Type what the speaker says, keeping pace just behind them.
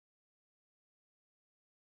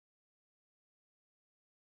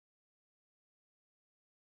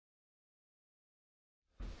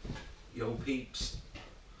Yo peeps,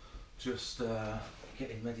 just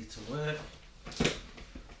getting ready to work.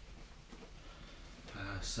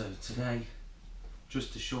 So today,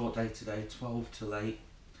 just a short day today, 12 till 8,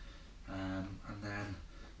 and then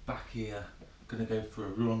back here, gonna go for a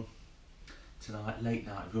run tonight, late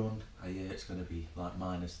night run. I hear it's gonna be like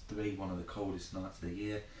 -3, one of the coldest nights of the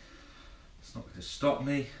year. It's not gonna stop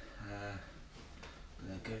me. I'm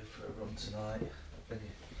gonna go for a run tonight.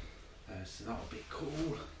 So that'll be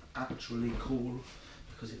cool, actually cool,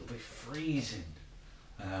 because it'll be freezing.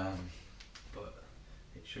 But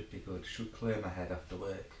it should be good. Should clear my head after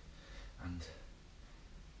work, and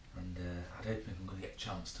I don't think I'm gonna get a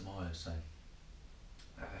chance tomorrow. So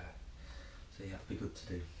yeah, it'll be good to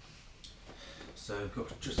do. So I've got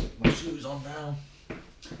to just get my shoes on now.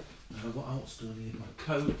 What else do I need? My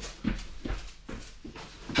coat.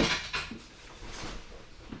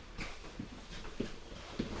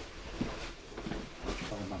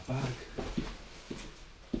 Bag.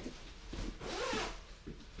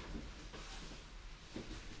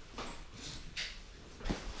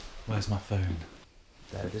 Where's my phone?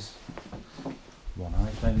 There it is. One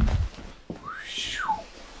iPhone.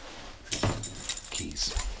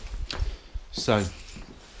 Keys. So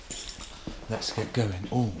let's get going.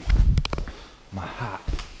 Oh, my hat.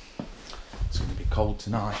 It's going to be cold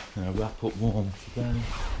tonight. I'm going to wrap up warm today.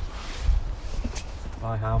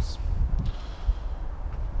 Bye, house.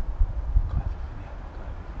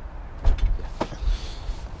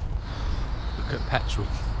 At petrol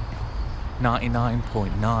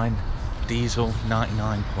 99.9, diesel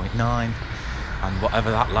 99.9, and whatever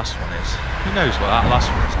that last one is, who knows what that last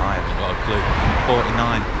one is? I haven't got a clue.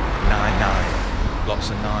 49.99, lots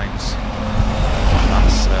of nines.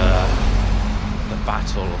 That's the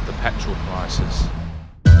battle of the petrol prices.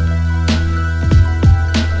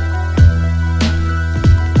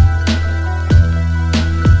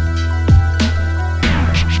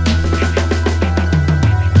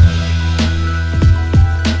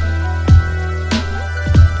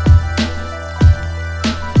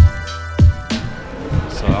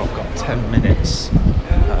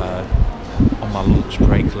 On my lunch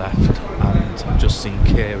break left, and I've just seen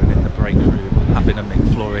Kieran in the break room having a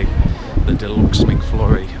McFlurry, the deluxe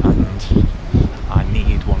McFlurry, and I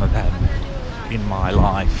need one of them in my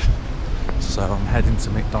life. So I'm heading to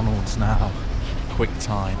McDonald's now, quick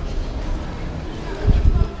time.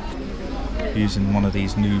 Using one of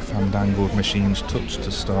these new fandangled machines, touch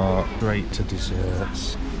to start, straight to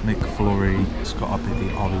desserts, McFlurry, it's got to be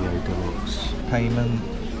the Oreo Deluxe. Payment.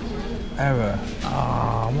 Error.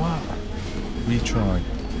 What? Retry.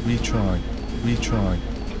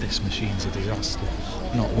 This machine's a disaster.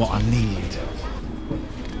 Not what I need.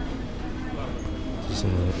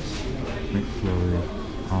 Desserts, McFlurry,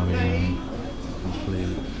 Oreo,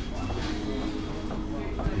 complete.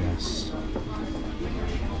 Yes.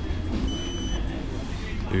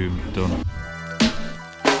 Boom, done.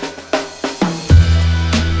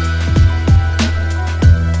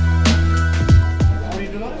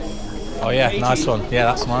 Oh yeah, nice one. Yeah,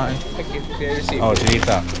 that's mine. Thank you for your receipt. Oh, do you need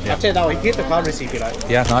that? Yeah. I'll take that one. You can get the card receipt if you like.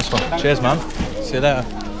 Yeah, nice one. Cheers, man. See you later.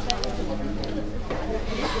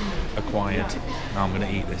 Acquired. Now I'm going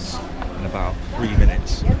to eat this in about 3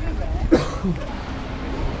 minutes.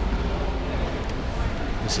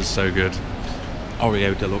 This is so good.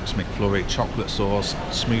 Oreo Deluxe McFlurry, chocolate sauce,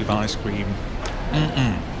 smooth ice cream.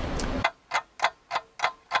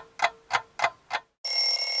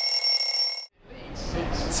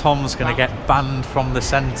 Tom's going to get banned from the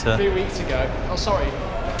centre. 3 weeks ago. Oh, sorry.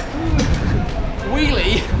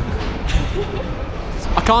 Wheelie?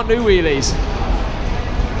 I can't do wheelies.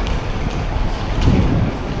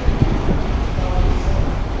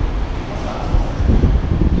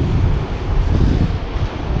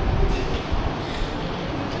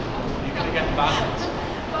 You're going to get banned.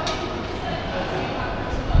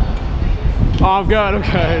 Oh, I'm going.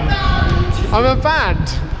 I'm a band.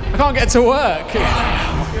 I can't get to work.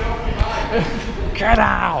 Get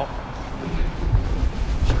out!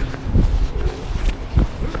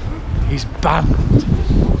 He's banned.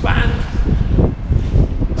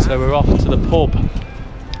 So we're off to the pub.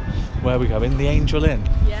 Where are we going? The Angel Inn?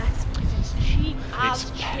 Yes, because it's cheap as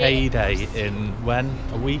It's payday in when?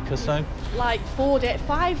 A week or so? Like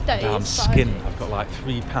 5 days. I'm skint. I've got like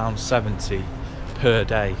 £3.70 per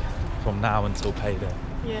day from now until payday.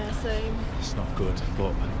 Yeah, same. It's not good,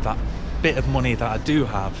 but that bit of money that I do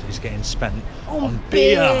have is getting spent on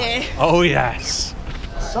beer. Oh yes.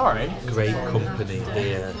 Sorry. Great company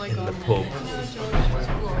here in the pub.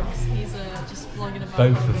 He's just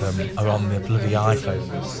Both of them are on the bloody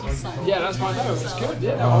iPhones. Yeah, that's my home. It's good.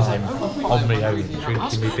 Yeah. I'm on my own,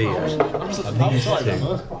 drinking my beer. And these two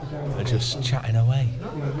are just chatting away.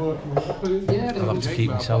 I'll have to keep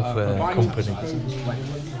myself company.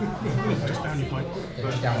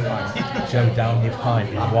 Joe, down your pint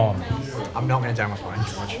in one. I'm not going to down my pint,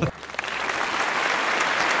 George.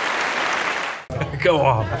 Go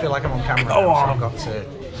on. I feel like I'm on camera. Go on. So I've got to.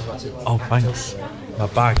 Oh, thanks. My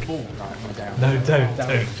bag. No, don't.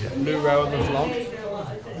 Luro on the vlog.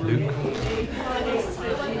 Luke,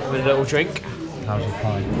 With a little drink. how's your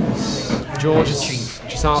pint? George is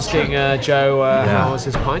just asking Joe how was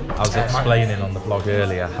his pint. I was explaining on the vlog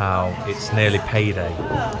earlier how it's nearly payday,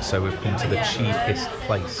 so we've come to the cheapest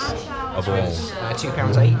place of all.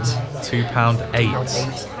 £2.8.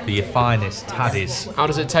 £2.8 for your finest taddies. How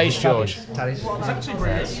does it taste, George? It's actually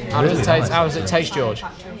great. How does it taste? How does it taste, George?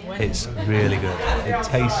 It's really good. It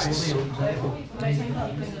tastes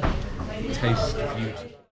beautiful.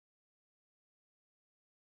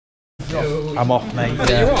 I'm off, mate.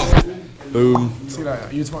 Yeah. Boom. See you later.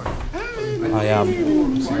 You tomorrow. I am.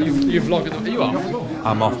 You vlogging? You are.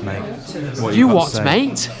 I'm off, mate. What You got what, to say?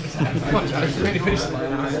 mate?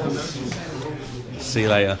 See you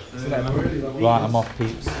later. Right, I'm off,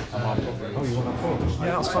 peeps. I'm off.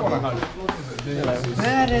 Yeah, that's fun.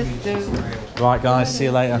 Right, guys, see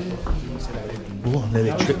you later. Oh,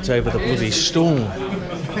 nearly tripped over the bloody stool.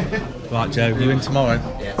 Right, Joe, you in tomorrow?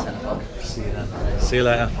 Yeah, 10 o'clock. See you then. See you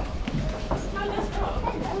later.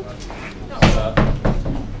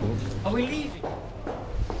 Are we leaving?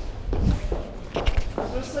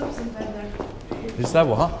 Is that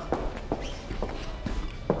what?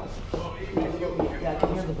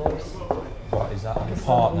 What is that? Like a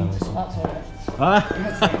partner or something?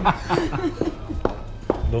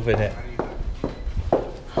 Loving it.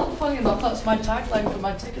 Funny enough, that's my tagline for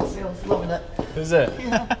my ticket sales. Loving it. Is it?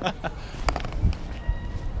 Yeah.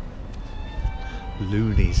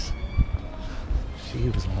 Loonies. She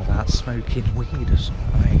was on about smoking weed or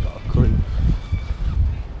something. I ain't got a clue.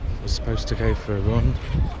 Was supposed to go for a run.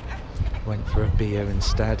 Went for a beer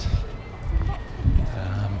instead.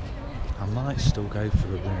 I might still go for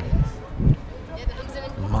a run.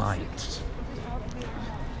 Might.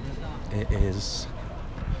 It is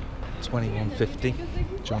 21:50.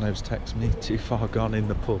 Jono's texted me, too far gone in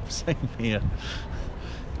the pub. Same here.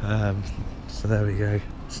 So there we go.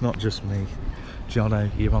 It's not just me. Jono,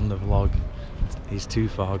 you're on the vlog. He's too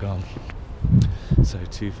far gone. So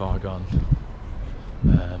too far gone.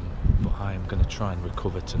 But I am going to try and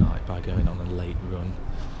recover tonight by going on a late run.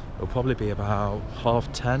 It'll probably be about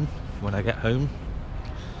 10:30 when I get home.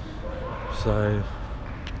 So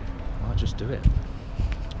I might just do it.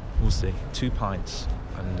 We'll see. 2 pints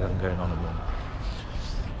and I'm going on a run.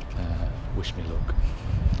 Wish me luck.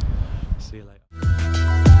 See you later.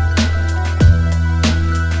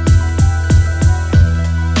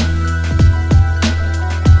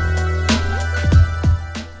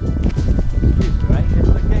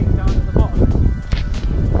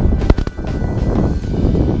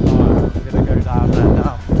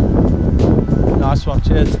 Nice one,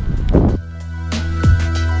 cheers.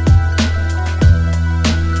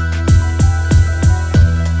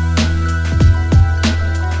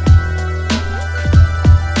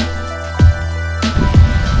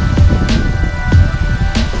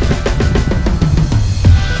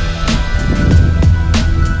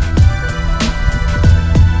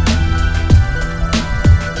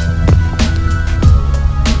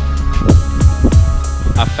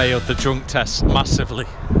 I failed the drunk test massively.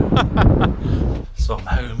 So I'm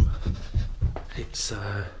home. It's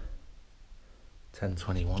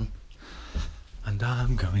 10:21 and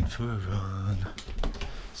I'm going for a run.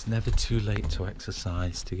 It's never too late to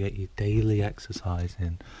exercise, to get your daily exercise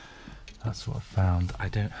in. That's what I found. I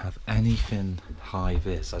don't have anything high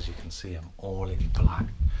vis, as you can see. I'm all in black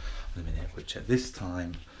in a minute, which at this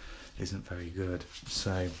time isn't very good.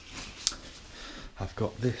 So I've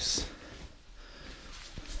got this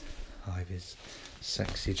high vis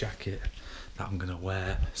sexy jacket that I'm gonna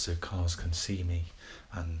wear so cars can see me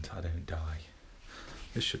and I don't die.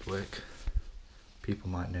 This should work. People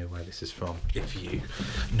might know where this is from if you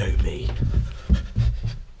know me.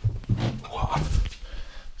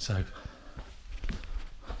 So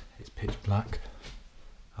it's pitch black.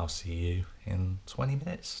 I'll see you in 20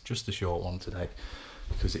 minutes. Just a short one today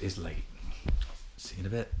because it is late. See you in a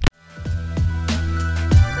bit.